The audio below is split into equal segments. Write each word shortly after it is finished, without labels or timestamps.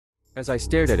As I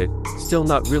stared at it, still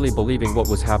not really believing what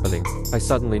was happening, I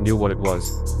suddenly knew what it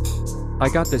was. I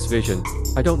got this vision,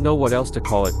 I don't know what else to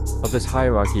call it, of this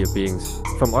hierarchy of beings,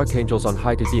 from archangels on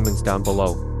high to demons down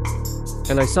below.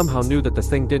 And I somehow knew that the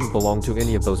thing didn't belong to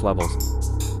any of those levels.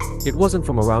 It wasn't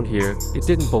from around here, it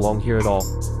didn't belong here at all.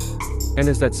 And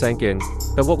as that sank in,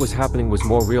 that what was happening was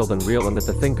more real than real and that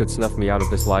the thing could snuff me out of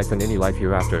this life and any life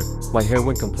hereafter, my hair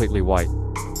went completely white.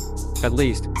 At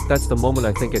least, that's the moment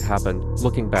I think it happened,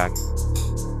 looking back.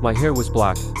 My hair was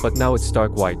black, but now it's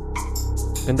stark white.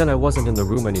 And then I wasn't in the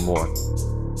room anymore.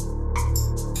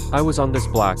 I was on this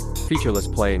black, featureless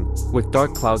plain, with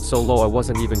dark clouds so low I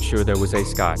wasn't even sure there was a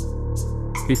sky.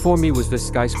 Before me was this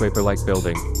skyscraper-like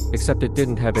building, except it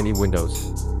didn't have any windows.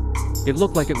 It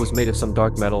looked like it was made of some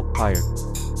dark metal, iron.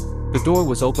 The door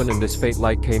was open and this faint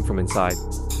light came from inside.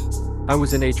 I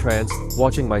was in a trance,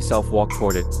 watching myself walk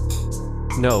toward it.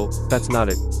 No, that's not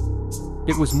it.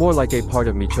 It was more like a part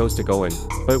of me chose to go in,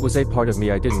 but it was a part of me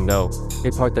I didn't know,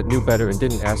 a part that knew better and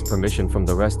didn't ask permission from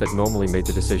the rest that normally made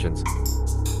the decisions.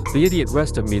 The idiot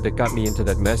rest of me that got me into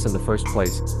that mess in the first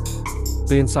place.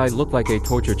 The inside looked like a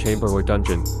torture chamber or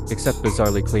dungeon, except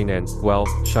bizarrely clean and, well,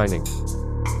 shining.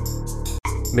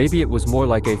 Maybe it was more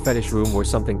like a fetish room or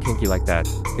something kinky like that,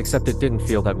 except it didn't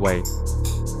feel that way.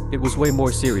 It was way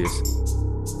more serious.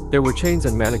 There were chains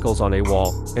and manacles on a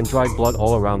wall, and dried blood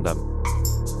all around them.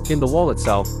 In the wall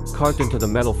itself, carved into the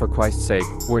metal for Christ's sake,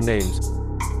 were names.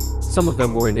 Some of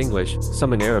them were in English,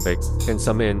 some in Arabic, and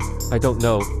some in, I don't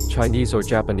know, Chinese or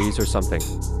Japanese or something.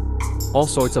 All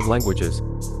sorts of languages.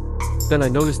 Then I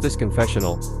noticed this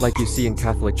confessional, like you see in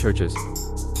Catholic churches.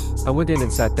 I went in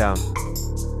and sat down.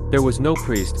 There was no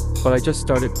priest, but I just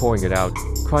started pouring it out,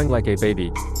 crying like a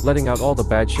baby, letting out all the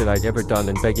bad shit I'd ever done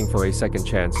and begging for a second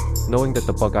chance, knowing that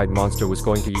the bug-eyed monster was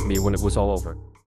going to eat me when it was all over.